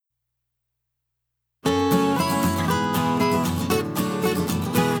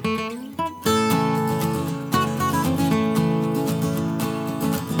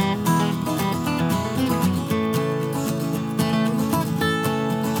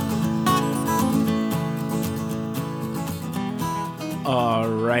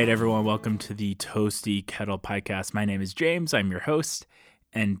right, everyone. Welcome to the Toasty Kettle Podcast. My name is James. I'm your host,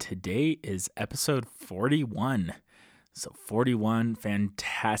 and today is episode 41. So 41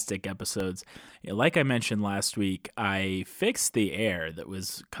 fantastic episodes. Like I mentioned last week, I fixed the error that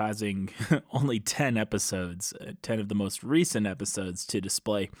was causing only 10 episodes, 10 of the most recent episodes to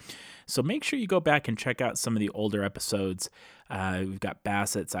display. So make sure you go back and check out some of the older episodes. We've got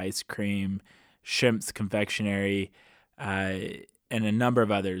Bassett's Ice Cream, Shemp's Confectionery, and a number of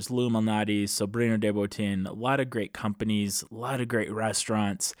others, Lou Malnati's, Sobrino de Botin, a lot of great companies, a lot of great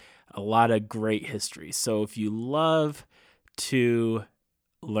restaurants, a lot of great history. So if you love to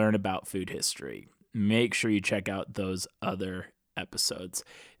learn about food history, make sure you check out those other episodes.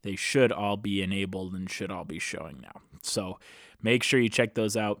 They should all be enabled and should all be showing now. So make sure you check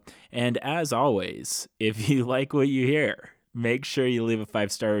those out. And as always, if you like what you hear, make sure you leave a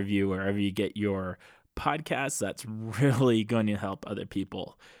 5-star review wherever you get your podcasts. That's really going to help other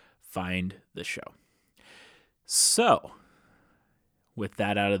people find the show. So with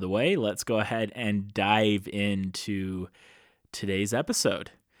that out of the way, let's go ahead and dive into today's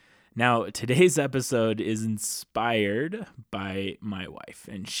episode. Now, today's episode is inspired by my wife,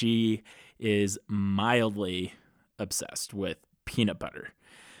 and she is mildly obsessed with peanut butter.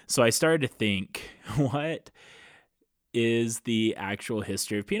 So I started to think, what is the actual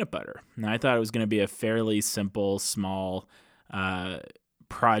history of peanut butter? And I thought it was going to be a fairly simple, small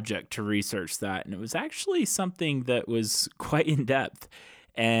project to research that. And it was actually something that was quite in depth.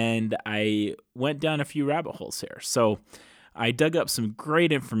 And I went down a few rabbit holes here. So I dug up some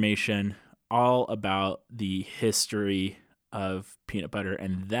great information all about the history of peanut butter.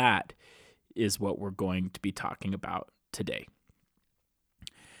 And that is what we're going to be talking about today.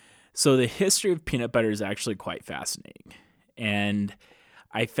 So the history of peanut butter is actually quite fascinating. And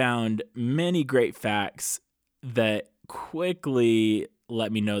I found many great facts that quickly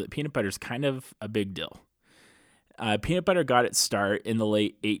let me know that peanut butter is kind of a big deal. Peanut butter got its start in the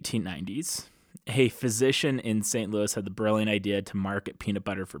late 1890s. A physician in St. Louis had the brilliant idea to market peanut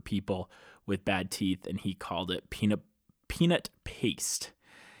butter for people with bad teeth, and he called it peanut paste.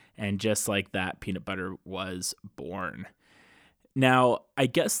 And just like that, peanut butter was born. Now, I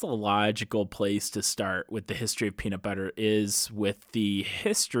guess the logical place to start with the history of peanut butter is with the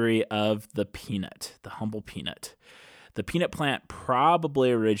history of the peanut, the humble peanut. The peanut plant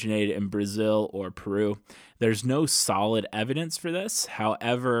probably originated in Brazil or Peru. There's no solid evidence for this.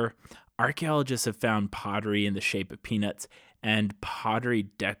 However, archaeologists have found pottery in the shape of peanuts and pottery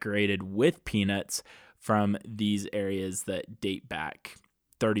decorated with peanuts from these areas that date back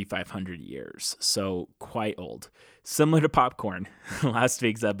 3,500 years, so quite old. Similar to popcorn, last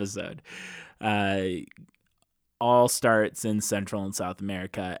week's episode. All starts in Central and South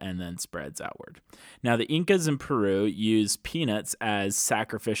America and then spreads outward. Now, the Incas in Peru used peanuts as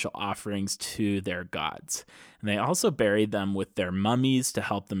sacrificial offerings to their gods, and they also buried them with their mummies to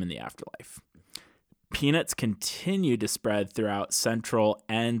help them in the afterlife. Peanuts continued to spread throughout Central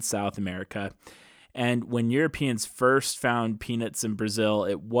and South America. And when Europeans first found peanuts in Brazil,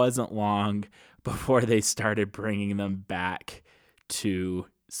 it wasn't long before they started bringing them back to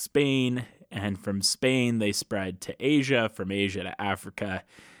Spain. And from Spain, they spread to Asia, from Asia to Africa,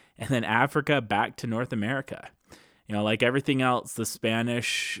 and then Africa back to North America. You know, like everything else, the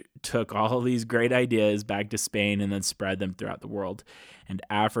Spanish took all of these great ideas back to Spain and then spread them throughout the world. And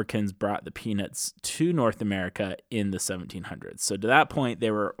Africans brought the peanuts to North America in the 1700s. So to that point,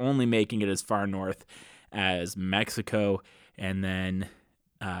 they were only making it as far north as Mexico, and then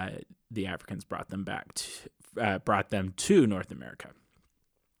the Africans brought them to North America.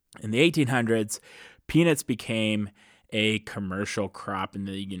 In the 1800s, peanuts became a commercial crop in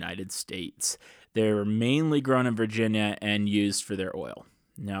the United States. They were mainly grown in Virginia and used for their oil.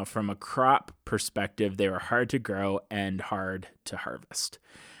 Now, from a crop perspective, they were hard to grow and hard to harvest.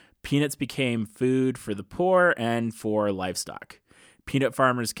 Peanuts became food for the poor and for livestock. Peanut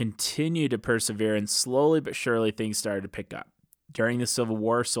farmers continued to persevere, and slowly but surely things started to pick up. During the Civil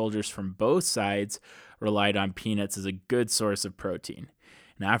War, soldiers from both sides relied on peanuts as a good source of protein.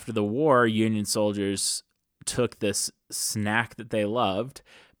 And after the war, Union soldiers took this snack that they loved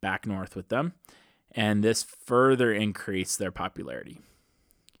back north with them, and this further increased their popularity.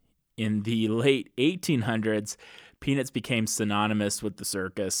 In the late 1800s, peanuts became synonymous with the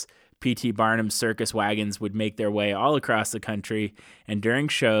circus. P.T. Barnum's circus wagons would make their way all across the country, and during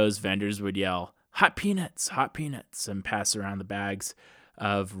shows, vendors would yell, hot peanuts," and pass around the bags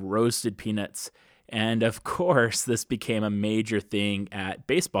of roasted peanuts. And of course, this became a major thing at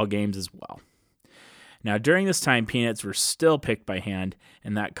baseball games as well. Now, during this time, peanuts were still picked by hand,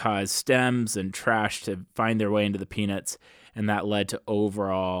 and that caused stems and trash to find their way into the peanuts. and that led to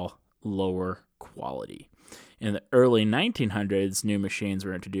overall lower quality. In the early 1900s, new machines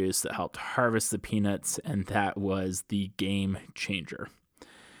were introduced that helped harvest the peanuts, and that was the game changer.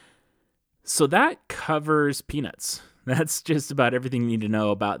 So that covers peanuts. That's just about everything you need to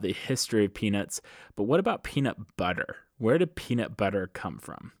know about the history of peanuts. But what about peanut butter? Where did peanut butter come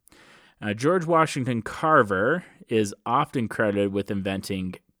from? George Washington Carver is often credited with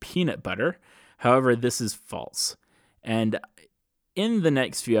inventing peanut butter. However, this is false. And in the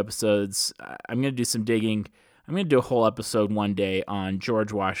next few episodes, I'm going to do some digging. I'm going to do a whole episode one day on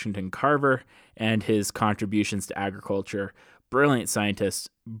George Washington Carver and his contributions to agriculture. Brilliant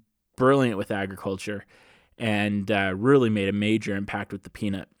scientist, brilliant with agriculture, and really made a major impact with the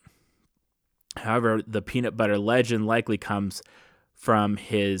peanut. However, the peanut butter legend likely comes from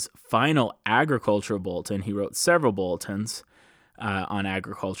his final agricultural bulletin. He wrote several bulletins on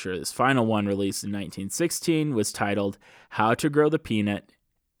agriculture. This final one, released in 1916, was titled How to Grow the Peanut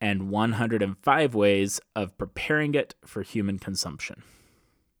and 105 Ways of Preparing It for Human Consumption.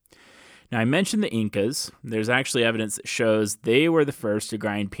 Now, I mentioned the Incas. There's actually evidence that shows they were the first to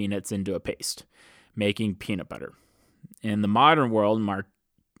grind peanuts into a paste, making peanut butter. In the modern world,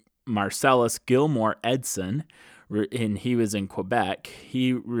 Marcellus Gilmore Edson, and he was in Quebec,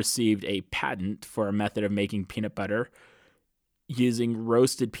 he received a patent for a method of making peanut butter using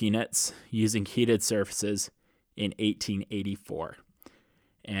roasted peanuts using heated surfaces in 1884.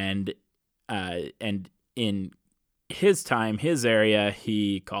 And in his time, his area,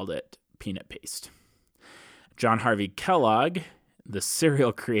 he called it peanut paste. John Harvey Kellogg, the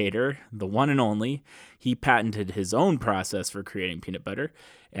cereal creator, the one and only, he patented his own process for creating peanut butter.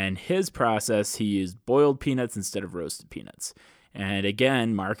 And his process, he used boiled peanuts instead of roasted peanuts. And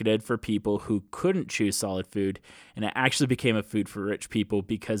again, marketed for people who couldn't choose solid food. And it actually became a food for rich people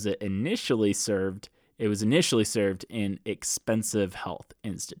because it was initially served in expensive health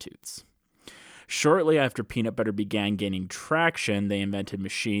institutes. Shortly after peanut butter began gaining traction, they invented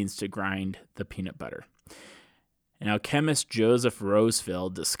machines to grind the peanut butter. Now, chemist Joseph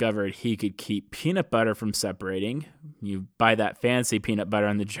Rosefield discovered he could keep peanut butter from separating. You buy that fancy peanut butter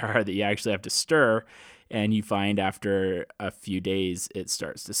in the jar that you actually have to stir, and you find after a few days it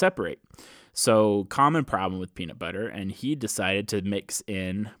starts to separate. So, common problem with peanut butter, and he decided to mix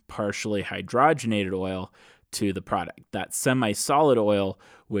in partially hydrogenated oil to the product. That semi-solid oil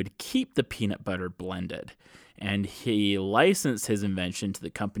would keep the peanut butter blended. And he licensed his invention to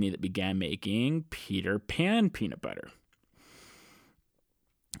the company that began making Peter Pan peanut butter.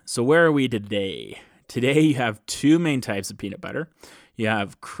 So where are we today? Today you have two main types of peanut butter. You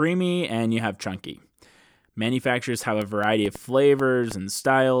have creamy and you have chunky. Manufacturers have a variety of flavors and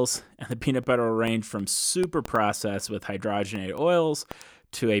styles, and the peanut butter will range from super processed with hydrogenated oils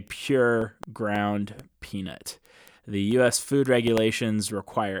to a pure ground peanut. The U.S. food regulations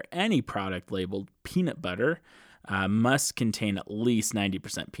require any product labeled peanut butter must contain at least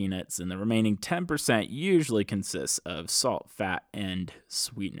 90% peanuts, and the remaining 10% usually consists of salt, fat, and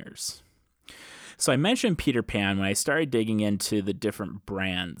sweeteners. So I mentioned Peter Pan when I started digging into the different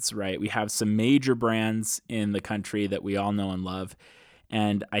brands, right? We have some major brands in the country that we all know and love,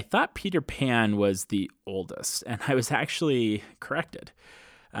 and I thought Peter Pan was the oldest, and I was actually corrected.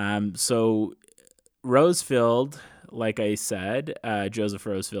 So Rosefield, like I said, Joseph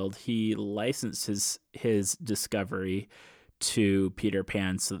Rosefield, he licensed his discovery to Peter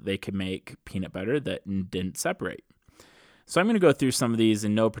Pan so that they could make peanut butter that didn't separate. So I'm going to go through some of these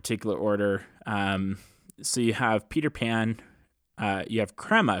in no particular order. So you have Peter Pan, you have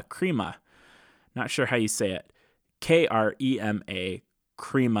Crema, not sure how you say it, Krema,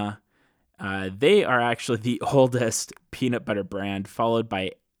 Crema. They are actually the oldest peanut butter brand, followed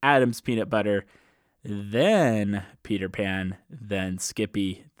by Adams Peanut Butter, then Peter Pan, then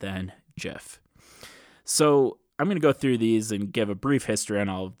Skippy, then Jif. So I'm going to go through these and give a brief history on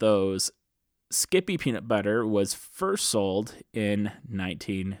all of those. Skippy peanut butter was first sold in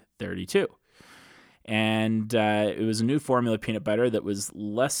 1932. And it was a new formula peanut butter that was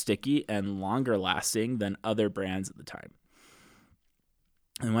less sticky and longer lasting than other brands at the time.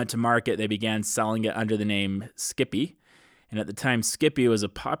 And went to market, they began selling it under the name Skippy. And at the time, Skippy was a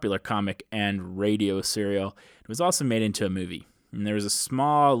popular comic and radio serial. It was also made into a movie. And there was a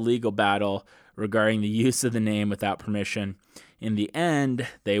small legal battle regarding the use of the name without permission. In the end,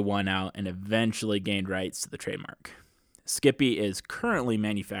 they won out and eventually gained rights to the trademark. Skippy is currently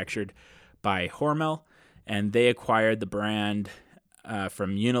manufactured by Hormel, and they acquired the brand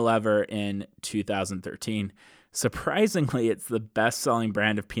from Unilever in 2013. Surprisingly, it's the best-selling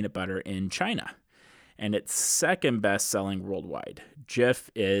brand of peanut butter in China, and it's second best-selling worldwide. Jif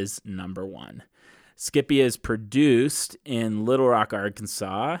is number one. Skippy is produced in Little Rock,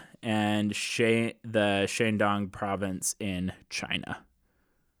 Arkansas, and the Shandong province in China.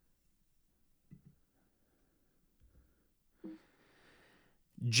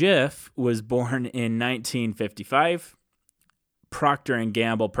 Jif was born in 1955. Procter &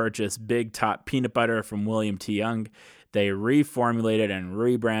 Gamble purchased Big Top peanut butter from William T. Young. They reformulated and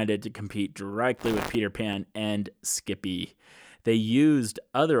rebranded to compete directly with Peter Pan and Skippy. They used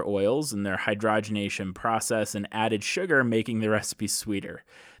other oils in their hydrogenation process and added sugar, making the recipe sweeter.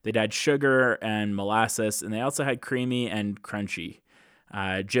 They'd add sugar and molasses, and they also had creamy and crunchy.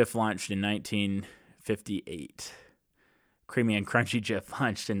 Jif launched in 1958. Creamy and Crunchy Jif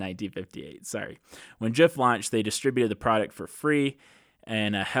launched in 1958. Sorry. When Jif launched, they distributed the product for free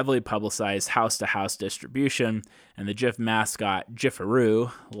in a heavily publicized house-to-house distribution, and the Jif mascot,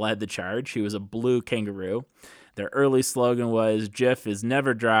 Jifaroo, led the charge. He was a blue kangaroo. Their early slogan was, "Jif is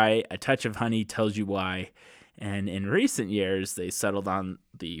never dry, a touch of honey tells you why." And in recent years, they settled on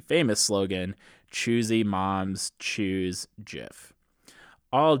the famous slogan, "Choosy moms choose Jif."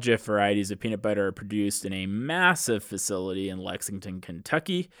 All Jif varieties of peanut butter are produced in a massive facility in Lexington,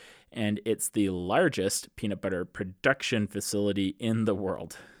 Kentucky, and it's the largest peanut butter production facility in the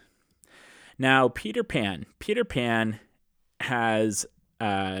world. Now, Peter Pan has,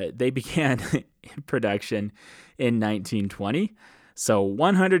 they began production in 1920, so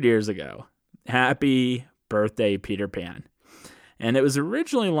 100 years ago. Happy birthday, Peter Pan. And it was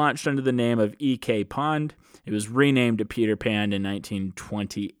originally launched under the name of E.K. Pond. It was renamed to Peter Pan in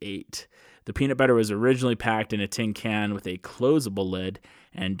 1928. The peanut butter was originally packed in a tin can with a closable lid,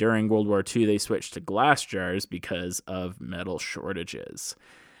 and during World War II, they switched to glass jars because of metal shortages.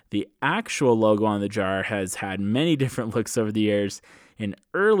 The actual logo on the jar has had many different looks over the years. In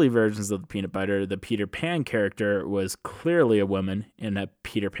early versions of the peanut butter, the Peter Pan character was clearly a woman in a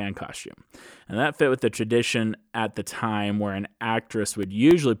Peter Pan costume. And that fit with the tradition at the time where an actress would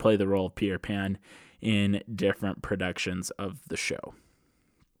usually play the role of Peter Pan in different productions of the show.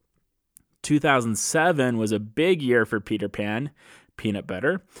 2007 was a big year for Peter Pan peanut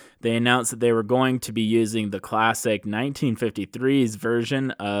butter. They announced that they were going to be using the classic 1953's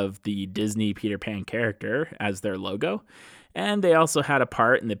version of the Disney Peter Pan character as their logo. And they also had a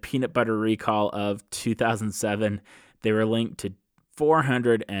part in the peanut butter recall of 2007. They were linked to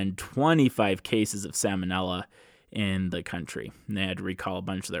 425 cases of salmonella in the country. And they had to recall a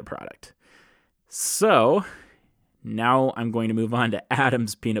bunch of their product. So now I'm going to move on to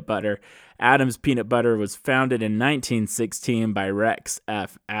Adams Peanut Butter. Adams Peanut Butter was founded in 1916 by Rex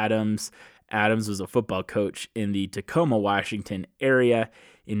F. Adams. Adams was a football coach in the Tacoma, Washington area.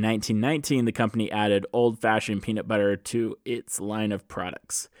 In 1919, the company added old-fashioned peanut butter to its line of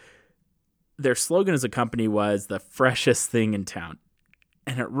products. Their slogan as a company was "the freshest thing in town."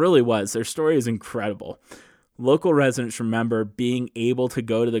 And it really was. Their story is incredible. Local residents remember being able to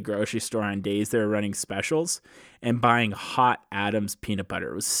go to the grocery store on days they were running specials and buying hot Adams peanut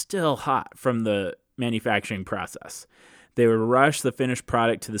butter. It was still hot from the manufacturing process. They would rush the finished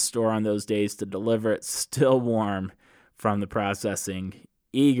product to the store on those days to deliver it still warm from the processing,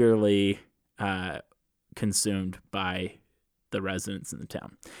 eagerly consumed by the residents in the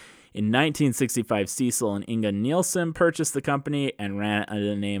town. In 1965, Cecil and Inga Nielsen purchased the company and ran it under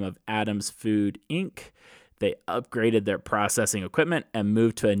the name of Adams Food, Inc. They upgraded their processing equipment and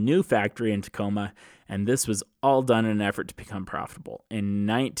moved to a new factory in Tacoma, and this was all done in an effort to become profitable. In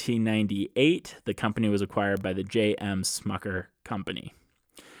 1998, the company was acquired by the J.M. Smucker Company.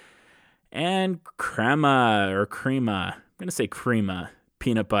 And crema, I'm going to say crema,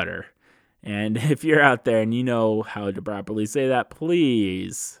 peanut butter. And if you're out there and you know how to properly say that,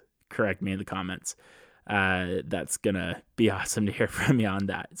 please correct me in the comments. That's going to be awesome to hear from you on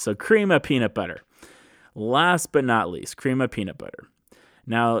that. So crema peanut butter. Last but not least, crema peanut butter.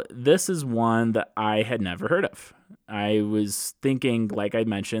 Now, this is one that I had never heard of. I was thinking, like I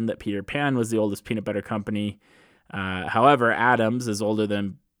mentioned, that Peter Pan was the oldest peanut butter company. However, Adams is older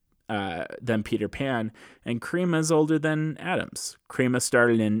than Peter Pan, and Crema is older than Adams. Crema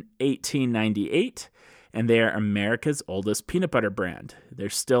started in 1898, and they are America's oldest peanut butter brand. They're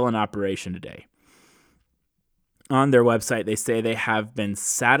still in operation today. On their website, they say they have been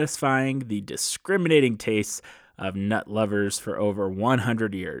satisfying the discriminating tastes of nut lovers for over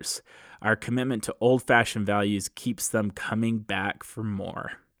 100 years. Our commitment to old-fashioned values keeps them coming back for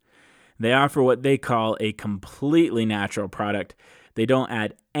more. They offer what they call a completely natural product. They don't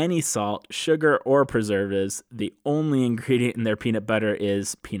add any salt, sugar, or preservatives. The only ingredient in their peanut butter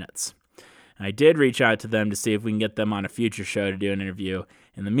is peanuts. I did reach out to them to see if we can get them on a future show to do an interview,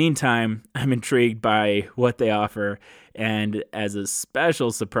 In the meantime, I'm intrigued by what they offer, and as a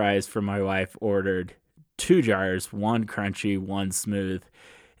special surprise for my wife, ordered 2 jars, one crunchy, one smooth.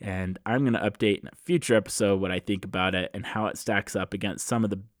 And I'm going to update in a future episode what I think about it and how it stacks up against some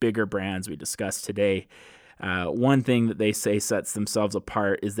of the bigger brands we discussed today. One thing that they say sets themselves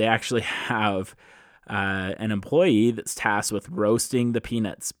apart is they actually have an employee that's tasked with roasting the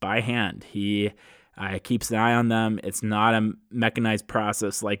peanuts by hand. He keeps an eye on them. It's not a mechanized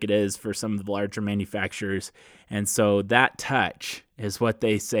process like it is for some of the larger manufacturers. And so that touch is what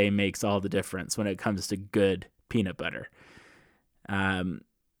they say makes all the difference when it comes to good peanut butter.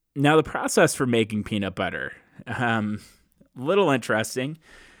 Now, the process for making peanut butter, little interesting.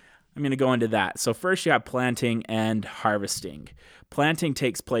 I'm going to go into that. So first you have planting and harvesting. Planting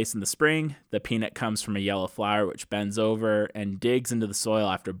takes place in the spring. The peanut comes from a yellow flower which bends over and digs into the soil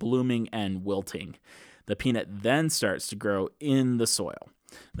after blooming and wilting. The peanut then starts to grow in the soil.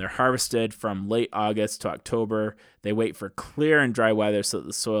 They're harvested from late August to October. They wait for clear and dry weather so that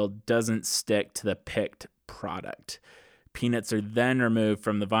the soil doesn't stick to the picked product. Peanuts are then removed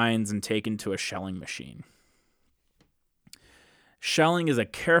from the vines and taken to a shelling machine. Shelling is a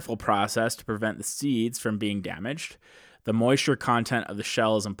careful process to prevent the seeds from being damaged. The moisture content of the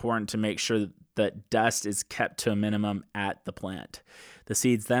shell is important to make sure that dust is kept to a minimum at the plant. The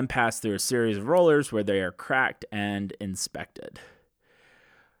seeds then pass through a series of rollers where they are cracked and inspected.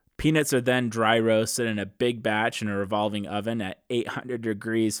 Peanuts are then dry roasted in a big batch in a revolving oven at 800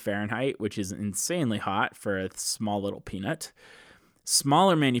 degrees Fahrenheit, which is insanely hot for a small little peanut.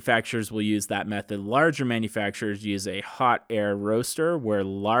 Smaller manufacturers will use that method. Larger manufacturers use a hot air roaster where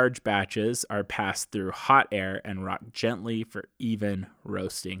large batches are passed through hot air and rocked gently for even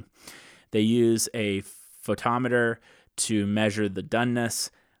roasting. They use a photometer to measure the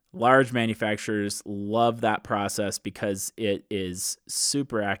doneness. Large manufacturers love that process because it is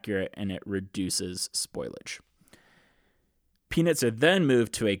super accurate and it reduces spoilage. Peanuts are then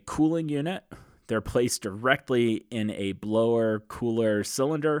moved to a cooling unit. They're placed directly in a blower cooler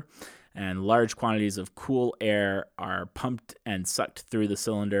cylinder, and large quantities of cool air are pumped and sucked through the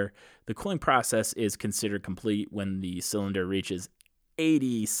cylinder. The cooling process is considered complete when the cylinder reaches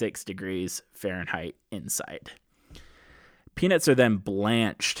 86 degrees Fahrenheit inside. Peanuts are then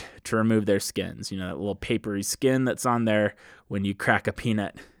blanched to remove their skins. You know, that little papery skin that's on there when you crack a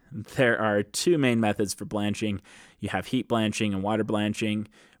peanut. There are 2 main methods for blanching. You have heat blanching and water blanching.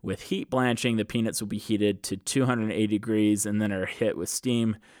 With heat blanching, the peanuts will be heated to 280 degrees and then are hit with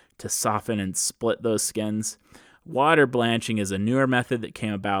steam to soften and split those skins. Water blanching is a newer method that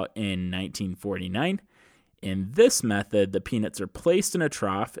came about in 1949. In this method, the peanuts are placed in a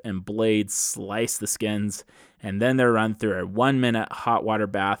trough and blades slice the skins, and then they're run through a 1-minute hot water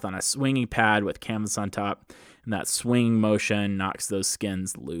bath on a swinging pad with canvas on top, and that swinging motion knocks those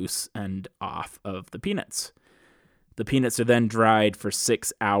skins loose and off of the peanuts. The peanuts are then dried for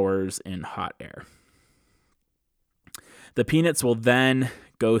 6 hours in hot air. The peanuts will then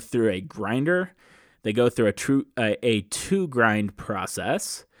go through a grinder. They go through a 2-grind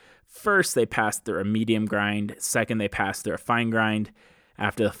process. First, they pass through a medium grind. Second, they pass through a fine grind.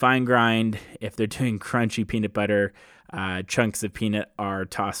 After the fine grind, if they're doing crunchy peanut butter, chunks of peanut are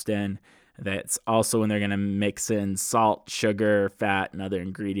tossed in. That's also when they're going to mix in salt, sugar, fat, and other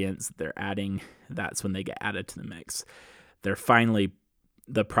ingredients that they're adding. That's when they get added to the mix.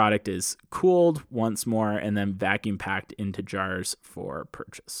 The product is cooled once more and then vacuum packed into jars for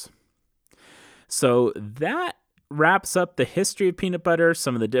purchase. So that wraps up the history of peanut butter,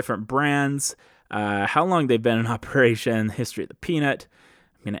 some of the different brands, how long they've been in operation, the history of the peanut.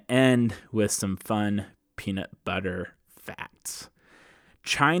 I'm going to end with some fun peanut butter facts.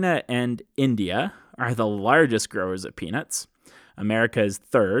 China and India are the largest growers of peanuts. America is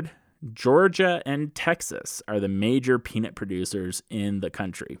third. Georgia and Texas are the major peanut producers in the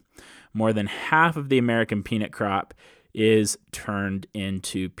country. More than half of the American peanut crop is turned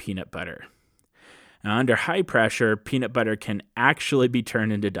into peanut butter. Now, under high pressure, peanut butter can actually be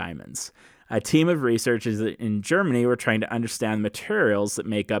turned into diamonds. A team of researchers in Germany were trying to understand the materials that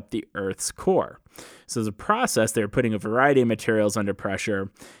make up the Earth's core. So as a process, they were putting a variety of materials under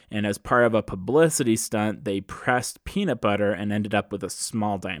pressure, and as part of a publicity stunt, they pressed peanut butter and ended up with a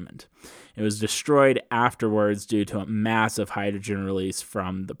small diamond. It was destroyed afterwards due to a massive hydrogen release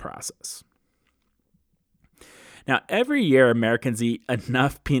from the process. Now, every year, Americans eat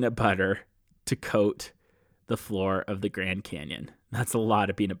enough peanut butter to coat the floor of the Grand Canyon. That's a lot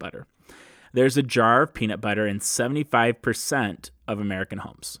of peanut butter. There's a jar of peanut butter in 75% of American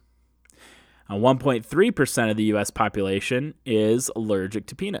homes. 1.3% of the U.S. population is allergic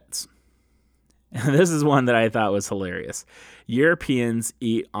to peanuts. And this is one that I thought was hilarious. Europeans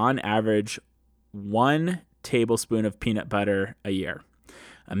eat on average 1 tablespoon of peanut butter a year.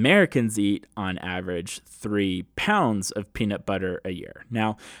 Americans eat on average 3 pounds of peanut butter a year.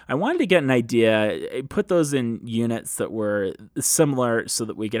 Now, I wanted to get an idea, put those in units that were similar so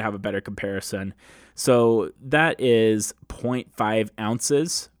that we could have a better comparison. So that is 0.5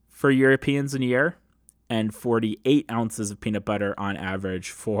 ounces for Europeans in a year and 48 ounces of peanut butter on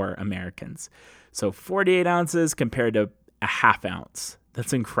average for Americans. So 48 ounces compared to a half ounce.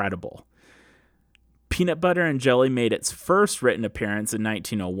 That's incredible. Peanut butter and jelly made its first written appearance in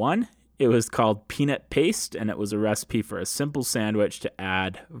 1901. It was called Peanut Paste, and it was a recipe for a simple sandwich to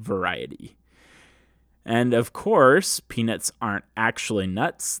add variety. And of course, peanuts aren't actually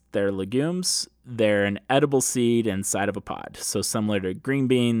nuts. They're legumes. They're an edible seed inside of a pod, so similar to green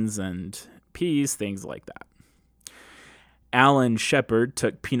beans and peas, things like that. Alan Shepard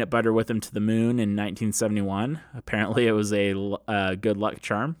took peanut butter with him to the moon in 1971. Apparently, it was a good luck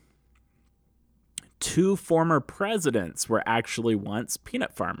charm. 2 former presidents were actually once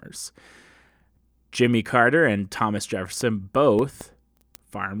peanut farmers. Jimmy Carter and Thomas Jefferson both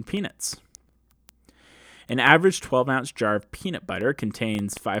farmed peanuts. An average 12-ounce jar of peanut butter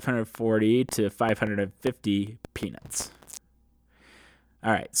contains 540 to 550 peanuts.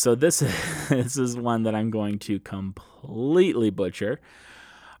 All right, so this is one that I'm going to completely butcher.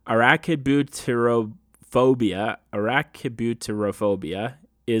 Arachibutyrophobia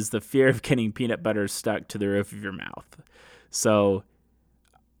is the fear of getting peanut butter stuck to the roof of your mouth. So,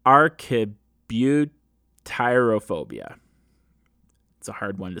 archibutyrophobia. It's a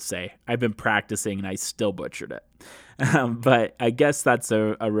hard one to say. I've been practicing and I still butchered it. But I guess that's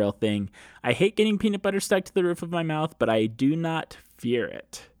a real thing. I hate getting peanut butter stuck to the roof of my mouth, but I do not fear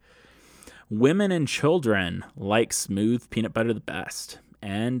it. Women and children like smooth peanut butter the best.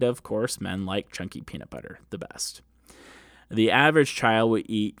 And of course, men like chunky peanut butter the best. The average child will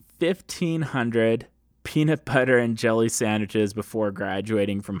eat 1,500 peanut butter and jelly sandwiches before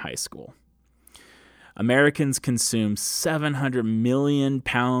graduating from high school. Americans consume 700 million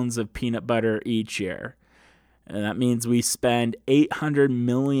pounds of peanut butter each year. And that means we spend $800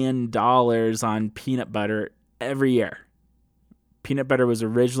 million on peanut butter every year. Peanut butter was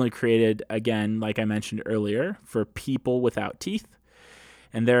originally created, again, like I mentioned earlier, for people without teeth.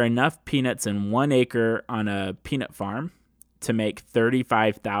 And there are enough peanuts in 1 acre on a peanut farm to make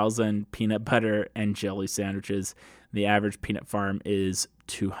 35,000 peanut butter and jelly sandwiches. The average peanut farm is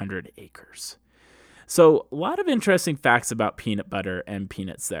 200 acres. So a lot of interesting facts about peanut butter and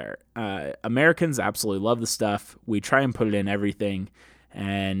peanuts there. Americans absolutely love the stuff. We try and put it in everything.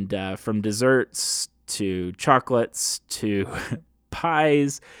 And from desserts to chocolates to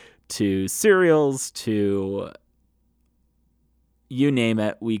pies to cereals to you name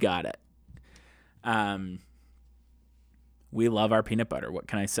it, we got it. We love our peanut butter. What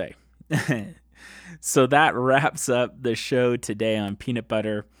can I say? So that wraps up the show today on peanut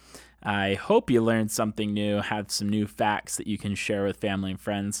butter. I hope you learned something new, have some new facts that you can share with family and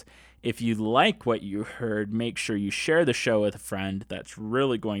friends. If you like what you heard, make sure you share the show with a friend. That's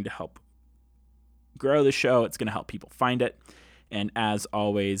really going to help grow the show. It's going to help people find it. And as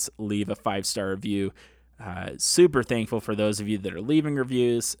always, leave a 5-star review. Super thankful for those of you that are leaving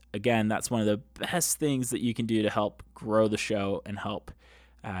reviews. Again, that's one of the best things that you can do to help grow the show and help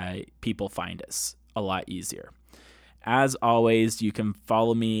people find us a lot easier. As always, you can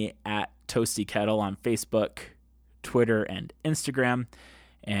follow me at Toasty Kettle on Facebook, Twitter, and Instagram.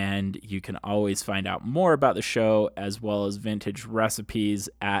 And you can always find out more about the show as well as vintage recipes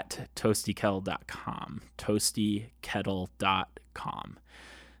at toastykettle.com. Toastykettle.com.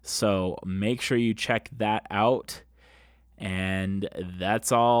 So make sure you check that out. And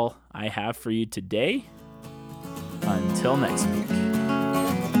that's all I have for you today. Until next week.